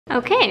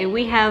Okay,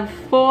 we have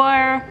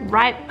 4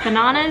 ripe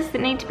bananas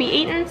that need to be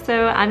eaten,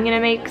 so I'm gonna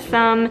make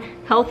some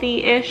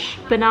healthy-ish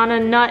banana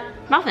nut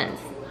muffins.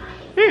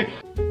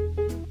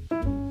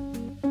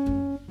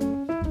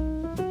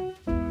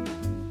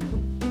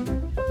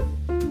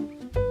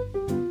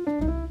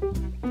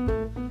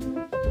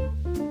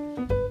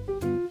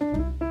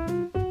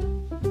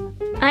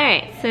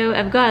 Alright, so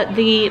I've got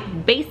the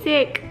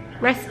basic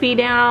recipe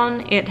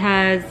down. It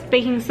has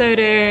baking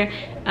soda,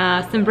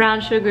 some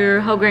brown sugar,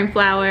 whole grain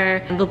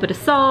flour, a little bit of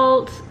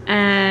salt,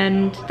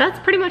 and that's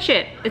pretty much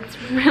it. It's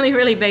really,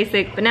 really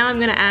basic, but now I'm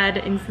gonna add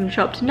in some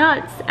chopped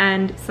nuts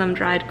and some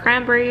dried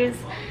cranberries.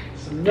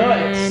 Some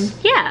nuts? And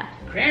yeah.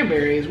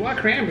 Cranberries? Why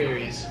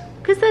cranberries?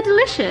 Because they're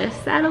delicious.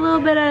 Add a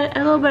little bit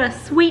of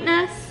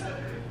sweetness.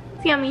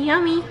 It's yummy,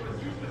 yummy.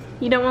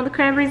 You don't want the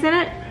cranberries in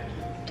it?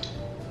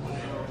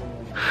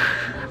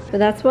 But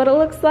that's what it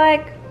looks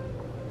like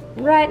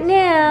right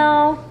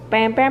now.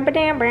 Bam, bam, ba,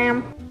 dam,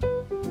 bam.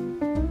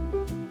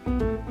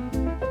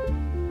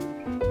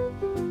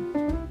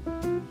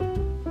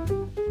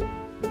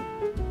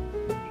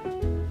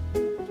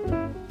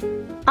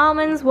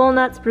 Almonds,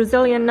 walnuts,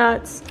 Brazilian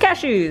nuts,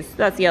 cashews,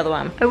 that's the other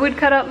one. I would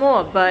cut up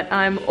more, but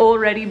I'm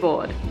already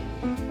bored.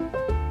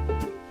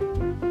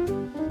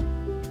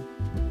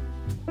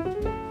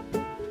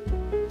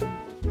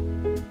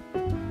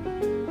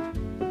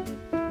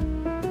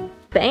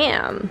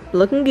 Bam,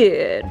 looking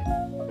good.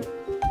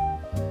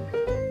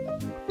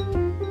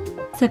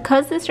 So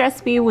cause this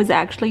recipe was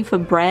actually for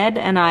bread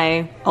and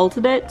I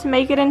altered it to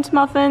make it into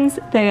muffins,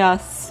 they are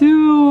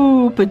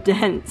super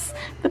dense,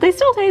 but they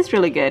still taste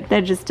really good.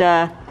 They're just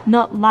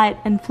not light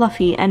and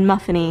fluffy and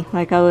muffiny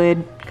like I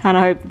would kind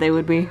of hope they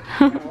would be.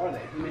 How are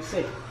they? Let me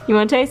see. You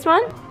want to taste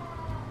one?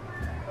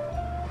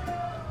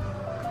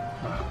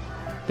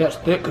 That's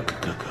thick.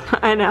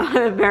 I know,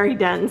 they're very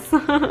dense.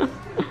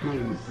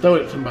 Throw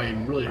it at somebody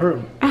and really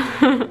hurt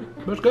them.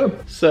 Let's go.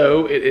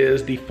 So it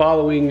is the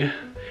following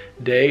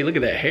day. Look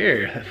at that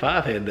hair, that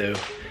 5 head though.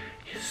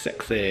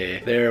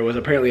 Sexy. There was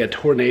apparently a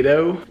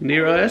tornado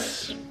near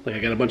us. Like I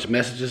got a bunch of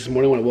messages this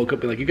morning when I woke up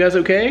and like, you guys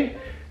okay?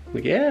 I'm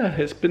like, yeah,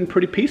 it's been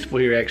pretty peaceful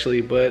here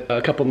actually, but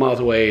a couple miles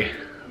away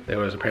there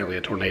was apparently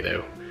a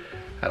tornado.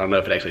 I don't know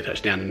if it actually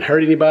touched down and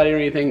hurt anybody or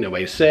anything.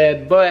 Nobody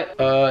said, but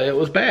it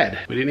was bad.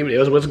 We didn't even.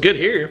 It was good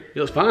here. It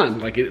was fine.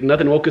 Like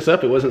nothing woke us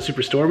up. It wasn't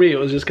super stormy. It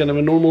was just kind of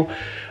a normal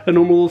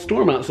little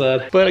storm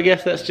outside. But I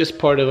guess that's just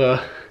part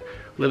of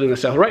living in the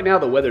South. Right now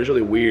the weather is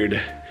really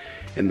weird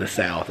in the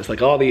South. It's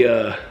like all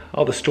the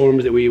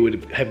storms that we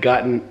would have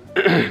gotten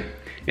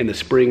in the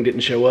spring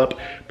didn't show up,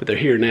 but they're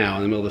here now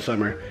in the middle of the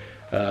summer.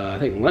 I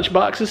think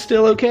Lunchbox is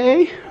still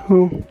okay.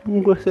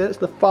 That's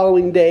the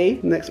following day,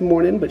 next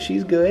morning, but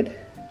she's good.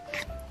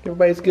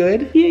 Everybody's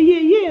good?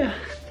 Yeah.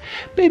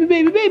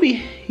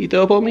 Baby. You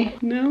throw up on me?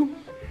 No?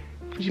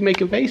 You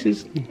making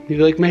faces.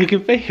 You like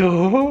making faces?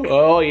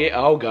 Oh, yeah.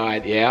 Oh,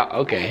 God. Yeah.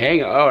 Okay,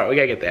 hang on. All right, we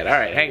gotta get that. All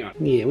right, hang on.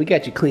 Yeah, we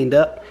got you cleaned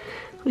up.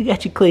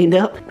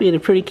 Being a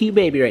pretty cute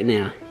baby right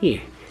now. Here,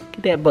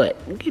 get that butt.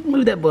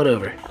 Move that butt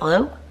over.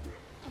 Hello?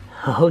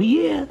 Oh,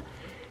 yeah.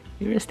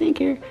 You're a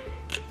stinker.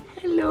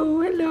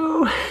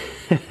 Hello.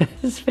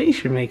 This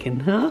face you're making,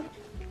 huh?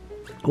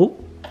 Oh.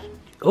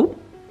 You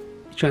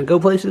trying to go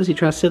places? You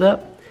trying to sit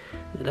up?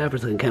 The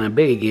diaper's looking kind of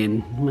big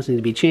again. Must need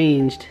to be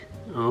changed.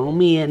 Oh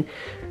man.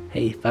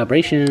 Hey,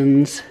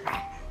 vibrations.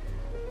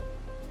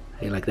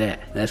 Hey, like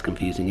that. That's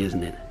confusing,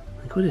 isn't it?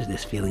 Like, what is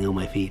this feeling on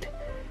my feet?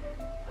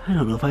 I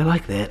don't know if I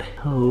like that.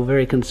 Oh,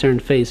 very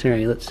concerned face. All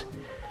right, let's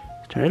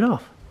turn it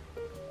off.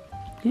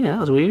 Yeah, that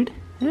was weird.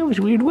 That was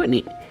weird, wasn't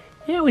it?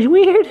 That was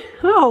weird.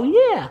 Oh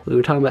yeah. We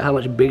were talking about how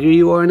much bigger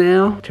you are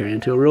now. Turn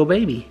into a real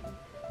baby.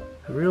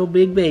 A real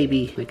big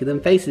baby. Look at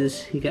them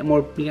faces. You got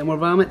more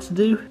vomits to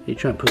do? You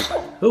trying to poop?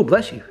 Oh,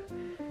 bless you.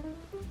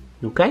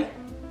 Okay?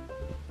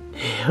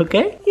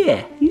 Okay?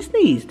 Yeah, you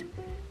sneezed.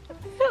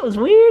 That was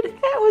weird.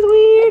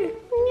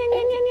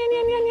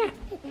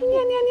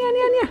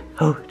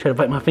 Oh, try to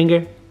bite my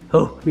finger.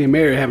 Oh, me and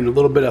Mary are having a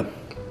little bit of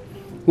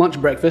lunch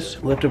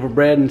breakfast. Leftover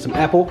bread and some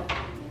apple.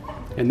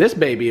 And this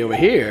baby over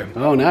here.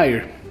 Oh, now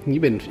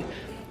you've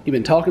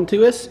been talking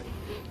to us.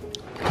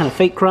 Kind of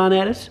fake crying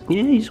at us.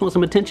 Yeah, you just want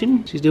some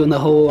attention. She's doing the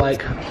whole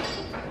like,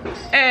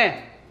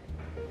 and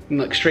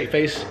like straight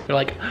face. They're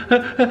like,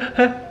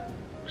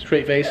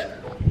 straight face.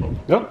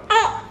 Oh,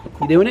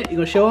 you doing it? You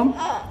gonna show them?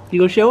 You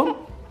gonna show them?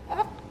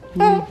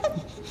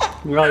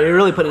 You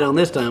really put it on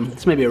this time.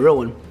 This may be a real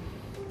one.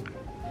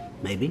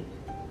 Maybe.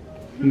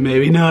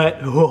 Maybe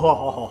not.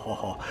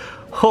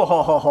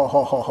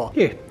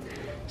 Here,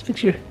 let's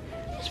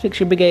fix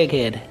your big egg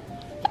head.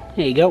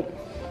 There you go.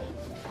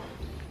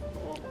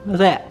 How's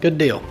that? Good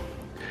deal.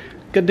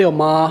 Good deal,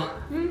 Ma.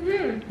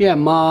 Yeah,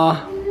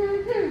 Ma.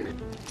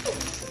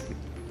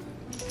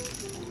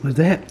 What's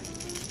that?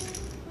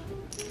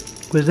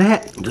 What's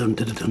that?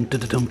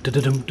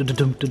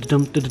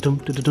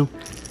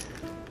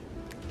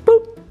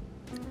 Boop.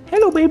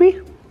 Hello,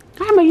 baby.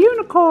 I'm a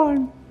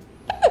unicorn.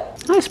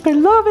 I spread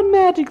love and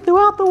magic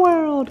throughout the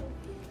world.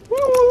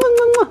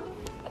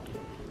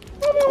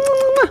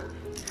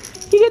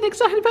 You getting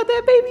excited about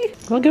that, baby?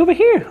 Come on, go over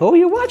here. Oh,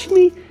 you're watching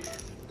me.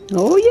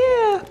 Oh,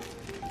 yeah.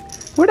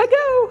 Where'd I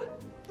go?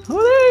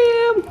 Oh, there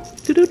I am.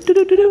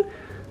 Do-do-do-do-do-do.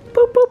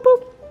 Boop, boop,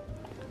 boop.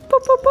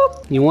 Boop, boop,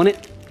 boop. You want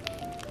it?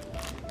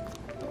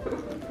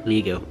 There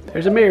you go.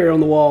 There's a mirror on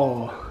the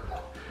wall.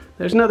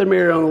 There's another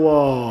mirror on the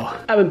wall.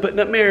 I've been putting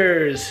up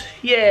mirrors.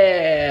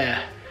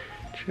 Yeah.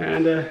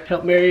 Trying to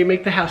help Mary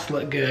make the house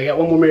look good. I got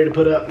one more mirror to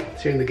put up.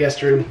 It's here in the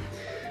guest room.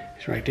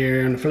 It's right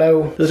there on the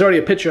floor. There's already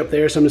a picture up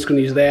there, so I'm just gonna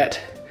use that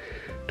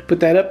to put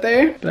that up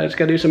there. But I just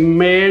gotta do some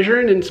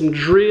measuring and some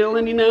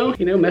drilling, you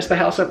know, mess the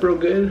house up real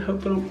good.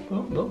 Hope I don't,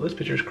 oh, this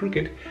picture's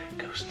crooked.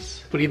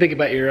 Ghosts. What do you think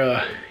about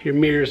your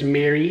mirrors,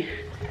 Mary?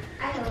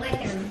 I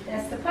like them.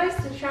 They're supposed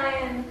to try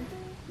and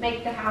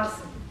make the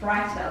house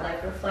brighter,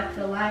 like reflect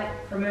the light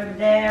from over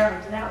there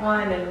onto that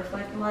one and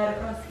reflect the light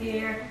across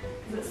here.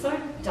 Because it's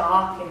so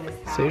dark in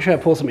this house. So you're trying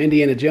to pull some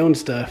Indiana Jones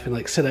stuff and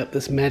like set up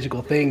this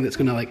magical thing that's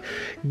gonna like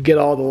get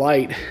all the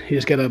light. You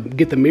just gotta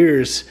get the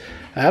mirrors.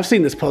 I've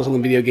seen this puzzle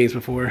in video games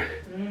before.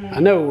 I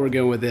know where we're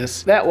going with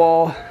this. That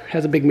wall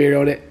has a big mirror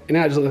on it, and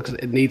now it just looks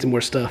like it needs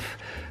more stuff,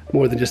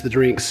 more than just the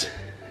drinks.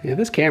 Yeah,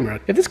 this camera.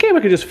 If this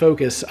camera could just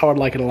focus, I would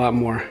like it a lot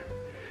more.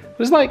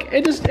 It's like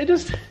it just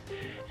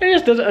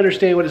doesn't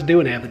understand what it's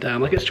doing half the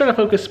time. Like it's trying to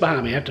focus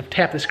behind me. I have to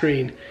tap the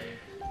screen.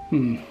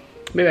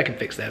 Maybe I can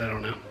fix that, I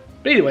don't know.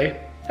 But anyway,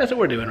 that's what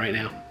we're doing right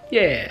now.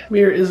 Yeah,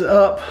 mirror is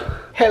up.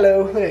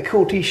 Hello, look at that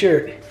cool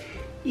t-shirt.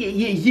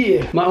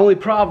 Yeah. My only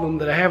problem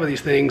that I have with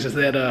these things is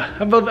that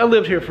I've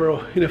lived here for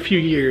a few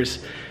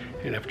years,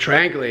 and I've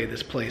triangulated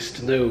this place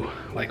to know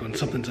like when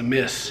something's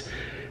amiss.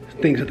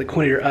 Things at the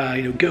corner of your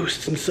eye,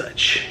 ghosts and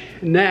such.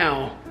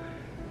 Now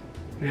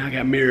I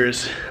got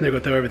mirrors. They're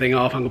gonna throw everything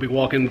off. I'm gonna be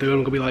walking through and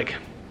I'm gonna be like,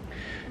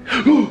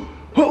 oh,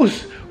 what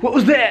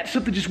was that?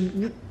 Something just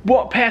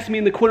walked past me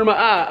in the corner of my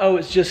eye. Oh,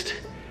 it's just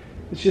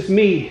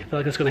me. I feel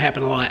like that's gonna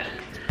happen a lot.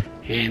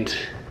 And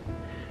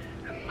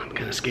I'm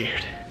kinda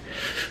scared.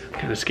 I'm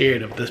kinda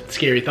scared of the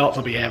scary thoughts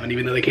I'll be having,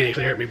 even though they can't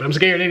actually hurt me, but I'm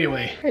scared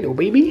anyway. Hello,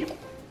 baby.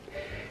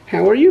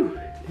 How are you?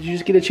 Did you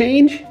just get a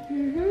change?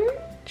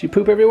 Did you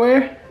poop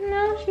everywhere?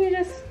 No, she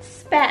just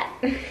spat.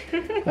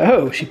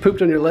 Oh, she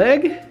pooped on your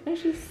leg? No,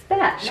 she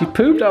spat. She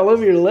pooped all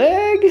over your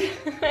leg?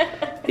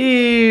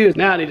 Ew.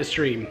 Now I need to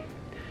stream.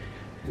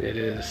 It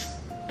is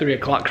 3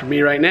 o'clock for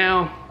me right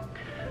now.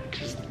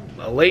 Just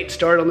a late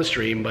start on the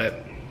stream,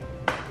 but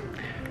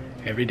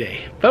every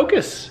day.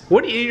 Focus.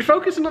 What are you're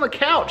focusing on the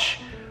couch?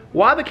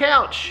 Why the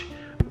couch?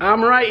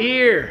 I'm right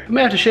here. I'm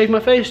gonna have to shave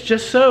my face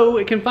just so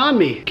it can find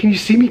me. Can you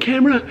see me,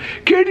 camera?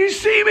 Can you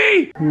see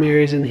me?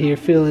 Mary's in here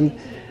feeling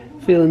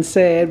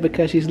sad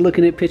because she's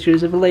looking at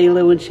pictures of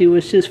Layla when she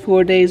was just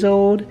 4 days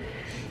old.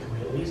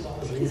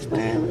 She's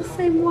wearing the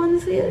same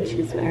onesie that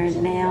she's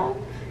wearing now.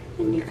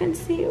 And you can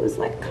see it was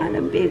like kind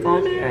of big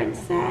on her and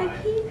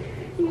saggy.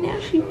 And now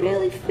she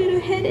barely fit her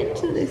head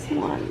into this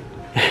one.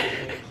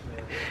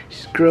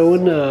 She's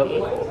growing up.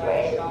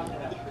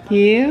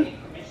 Yeah?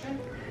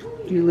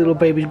 Your little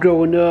baby's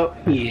growing up.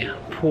 Yeah,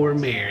 poor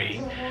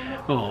Mary.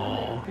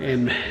 Oh,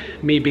 and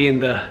me being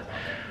the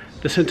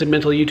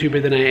sentimental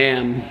YouTuber that I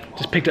am,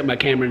 just picked up my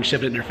camera and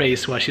shoved it in her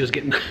face while she was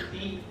getting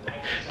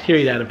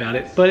teary eyed about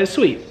it. But it's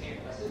sweet.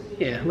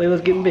 Yeah,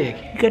 Layla's getting big.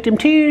 You got them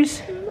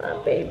tears? My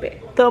baby.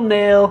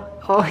 Thumbnail.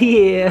 Oh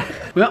yeah.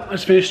 Well,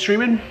 let's finish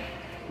streaming.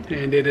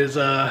 And it is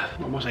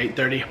almost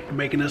 8:30. We're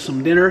making us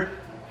some dinner.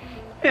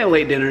 Yeah,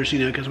 late dinners,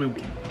 because we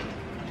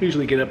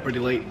usually get up pretty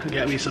late. I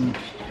got me some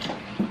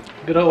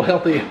good old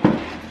healthy,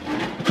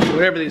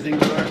 whatever these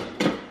things are.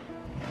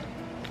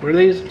 What are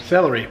these?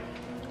 Celery.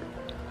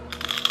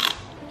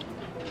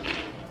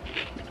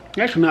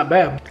 Actually not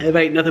bad. If I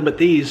ate nothing but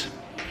these,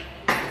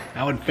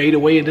 I would fade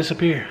away and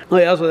disappear. Oh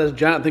yeah, also there's a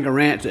giant thing of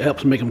ranch that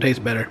helps make them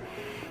taste better.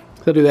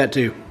 So I'll do that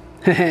too.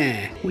 What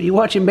are you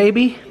watching,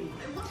 baby?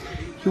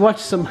 You watch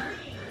some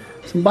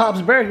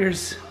Bob's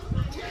Burgers?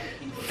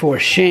 For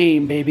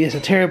shame, baby. It's a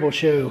terrible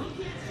show.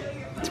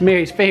 It's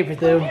Mary's favorite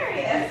though.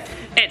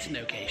 It's an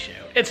okay show.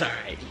 It's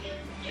alright.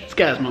 It's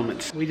got its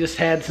moments. We just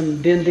had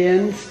some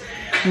din-dins.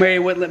 Mary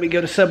wouldn't let me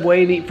go to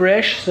Subway and eat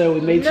fresh, so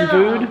we made some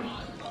food.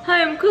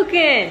 Home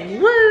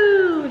cooking.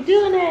 Woo!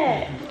 Doing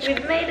it.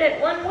 We've made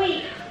it 1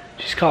 week.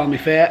 She's calling me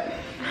fat.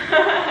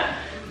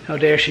 How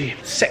dare she?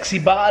 Sexy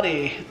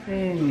body.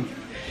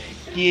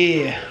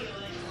 Yeah.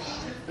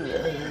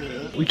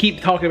 We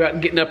keep talking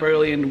about getting up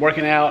early and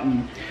working out,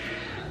 and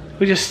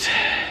we just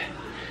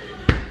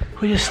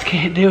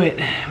can't do it.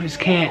 We just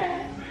can't.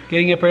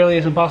 Getting up early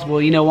is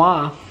impossible. You know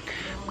why?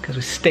 Because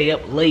we stay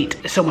up late.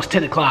 It's almost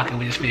 10 o'clock and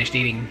we just finished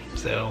eating.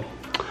 So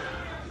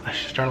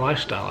that's just our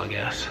lifestyle, I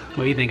guess.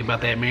 What do you think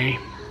about that, Mary?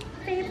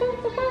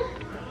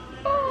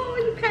 Oh,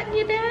 you patting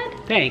your dad?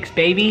 Thanks,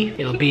 baby.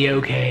 It'll be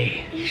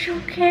okay. It's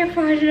okay,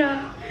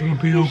 Faja. It'll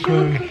be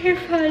okay. It's okay,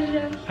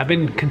 Faja. I've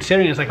been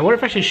considering, it's like, I wonder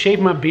if I should shave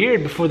my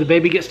beard before the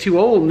baby gets too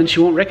old, and then she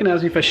won't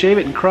recognize me if I shave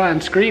it and cry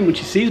and scream when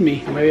she sees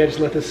me. Or maybe I just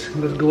let this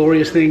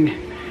glorious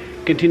thing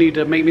continue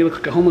to make me look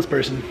like a homeless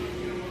person.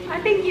 I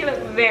think you look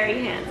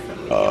very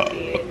handsome with your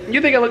beard.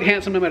 You think I look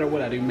handsome no matter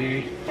what I do,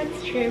 Mary?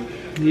 That's true.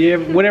 Yeah,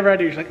 whatever I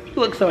do, she's like, you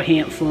look so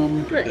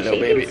handsome. Look, she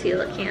thinks you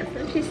look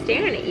handsome. She's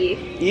staring at you.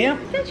 Yeah.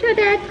 That's your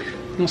dad.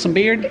 You want some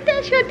beard?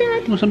 That's your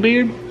dad. You want some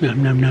beard?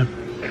 Nom nom nom.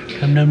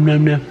 Nom nom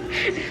nom nom.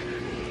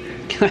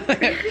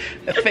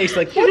 That face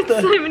like, what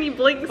the? So many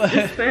blinks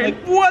just then.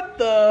 Like, what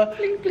the?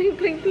 Blink, blink,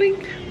 blink,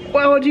 blink.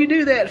 Why would you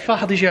do that,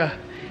 Father?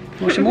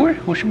 Want some more?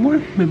 Want some more?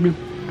 Nom nom.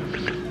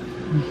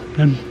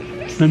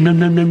 Nom nom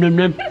nom nom nom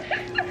nom.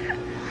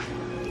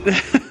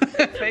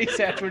 Face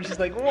afterwards, she's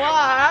like,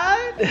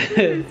 what?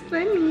 It's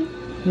funny.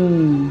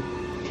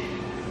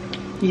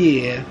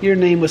 Yeah, your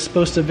name was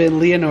supposed to have been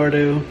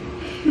Leonardo.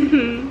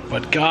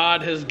 But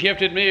God has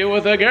gifted me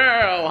with a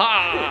girl,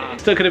 ha!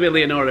 Still could have been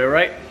Leonardo,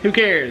 right? Who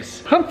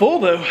cares? I'm full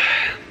though.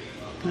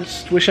 I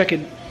just wish I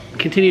could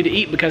continue to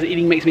eat because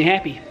eating makes me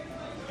happy.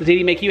 Does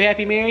eating make you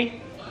happy,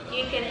 Mary?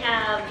 You can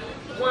have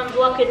 1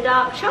 block of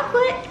dark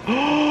chocolate.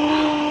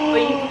 Or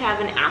you can have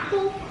an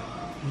apple.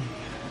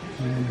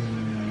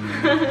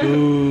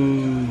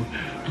 Boo.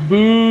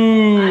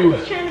 Boo. I'm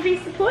just trying to be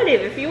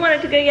supportive. If you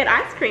wanted to go get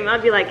ice cream,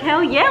 I'd be like,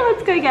 hell yeah,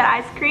 let's go get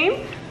ice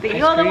cream. But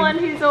you're the one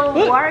who's all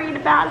worried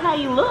about how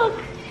you look.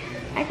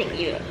 I think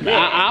you look good.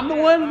 I'm the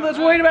one that's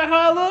worried about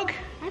how I look?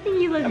 I think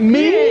you look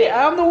Me? good.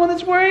 I'm the one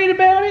that's worried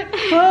about it?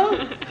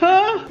 Huh?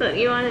 Huh? So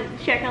you want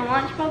to check on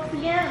Lunchbox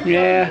again?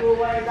 Yeah. We'll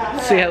worry about her.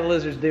 See how the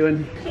lizard's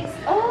doing. She's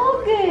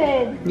all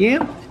good.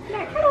 Yep.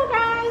 Like, hello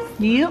guys.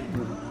 Yep.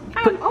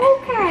 I'm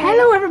okay.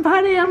 Hello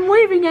everybody, I'm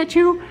waving at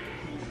you.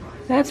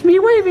 That's me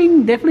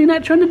waving, definitely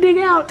not trying to dig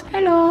out.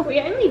 Hello. We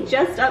only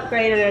just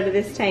upgraded her to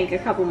this tank a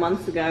couple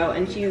months ago,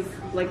 and she's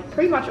like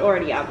pretty much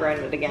already outgrown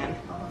it again.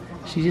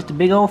 She's just a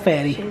big old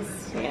fatty.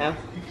 Yeah.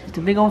 Just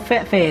a big old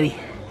fat fatty,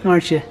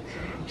 aren't you?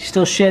 She's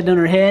still shedding on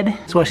her head.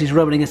 That's why she's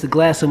rubbing against the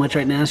glass so much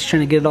right now. She's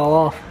trying to get it all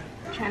off.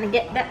 Trying to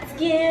get that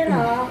skin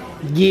off.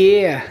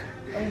 Yeah.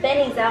 And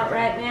Benny's out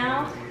right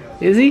now.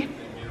 Is he?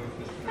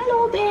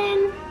 Hello,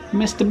 Ben.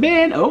 Mr.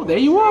 Ben. Oh, there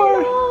you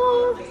are.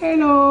 Hello.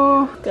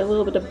 Hello. Got a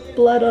little bit of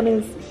blood on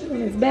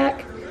his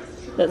back.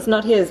 That's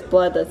not his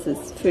blood, that's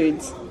his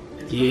food's.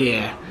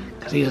 Yeah,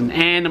 because he's an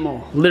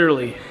animal,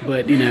 literally,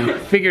 but you know,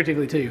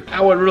 figuratively too.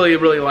 I would really,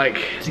 really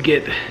like to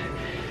get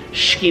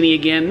skinny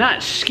again.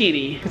 Not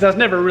skinny, because I was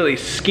never really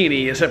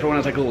skinny except for when I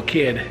was like a little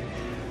kid.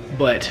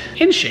 But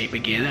in shape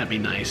again, that'd be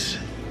nice.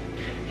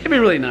 It'd be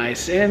really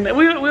nice. And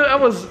I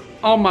was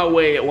on my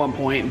way at one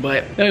point,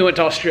 but then we went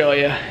to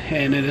Australia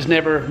and it has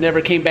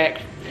never came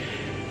back.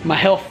 My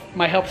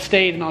health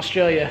stayed in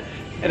Australia,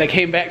 and I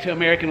came back to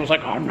America and was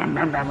like, oh,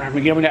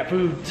 give me that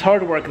food. It's hard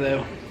to work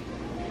though.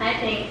 I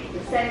think the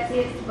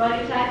sexiest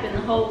body type in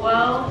the whole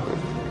world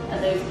are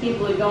those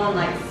people who go on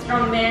like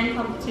strongman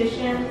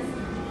competitions,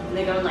 and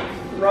they go and like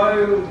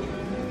throw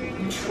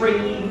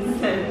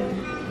trees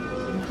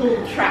and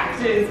pull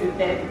tractors with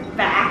their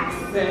backs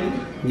and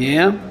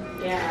yeah.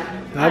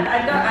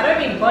 I don't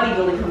mean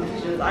bodybuilding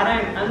competitions.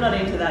 I'm not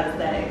into that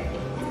aesthetic.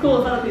 It's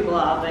cool if other people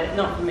are, but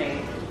not for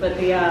me. But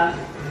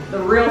the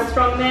real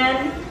strong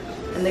men,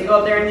 and they go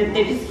up there and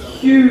they're just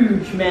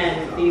huge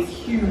men with these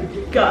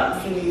huge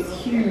guts and these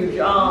huge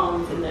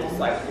arms, and they're just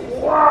like,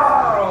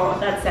 whoa,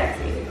 that's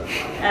sexy.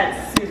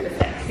 That's super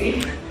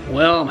sexy.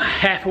 Well, I'm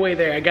halfway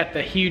there. I got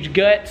the huge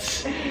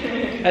guts.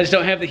 I just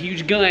don't have the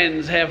huge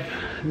guns. I have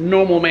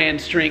normal man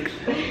strength.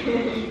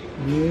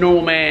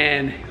 Normal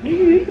man. What are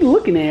you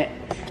looking at?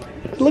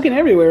 Looking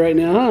everywhere right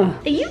now, huh?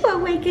 Are you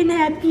awake and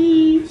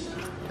happy?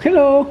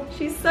 Hello.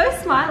 She's so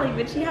smiley,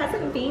 but she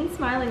hasn't been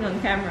smiling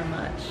on camera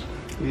much.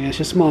 Yeah,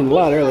 she's smiling a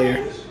lot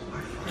earlier.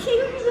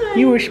 Cute.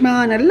 You were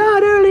smiling a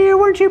lot earlier,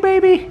 weren't you,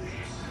 baby?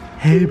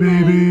 Hey,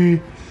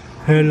 baby.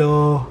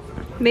 Hello.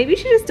 Maybe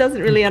she just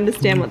doesn't really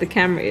understand what the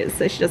camera is,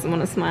 so she doesn't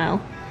want to smile.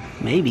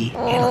 Maybe.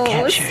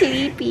 Oh,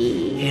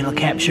 sleepy. It'll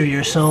capture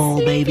your soul,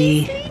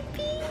 baby.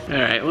 Sleepy. All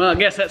right, well, I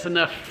guess that's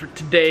enough for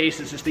today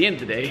since it's the end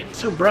today. It's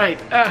so bright.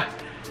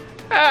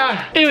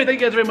 Anyway, thank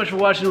you guys very much for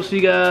watching. We'll see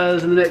you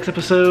guys in the next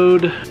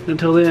episode.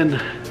 Until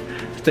then,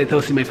 stay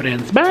toasty, my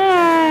friends. Bye.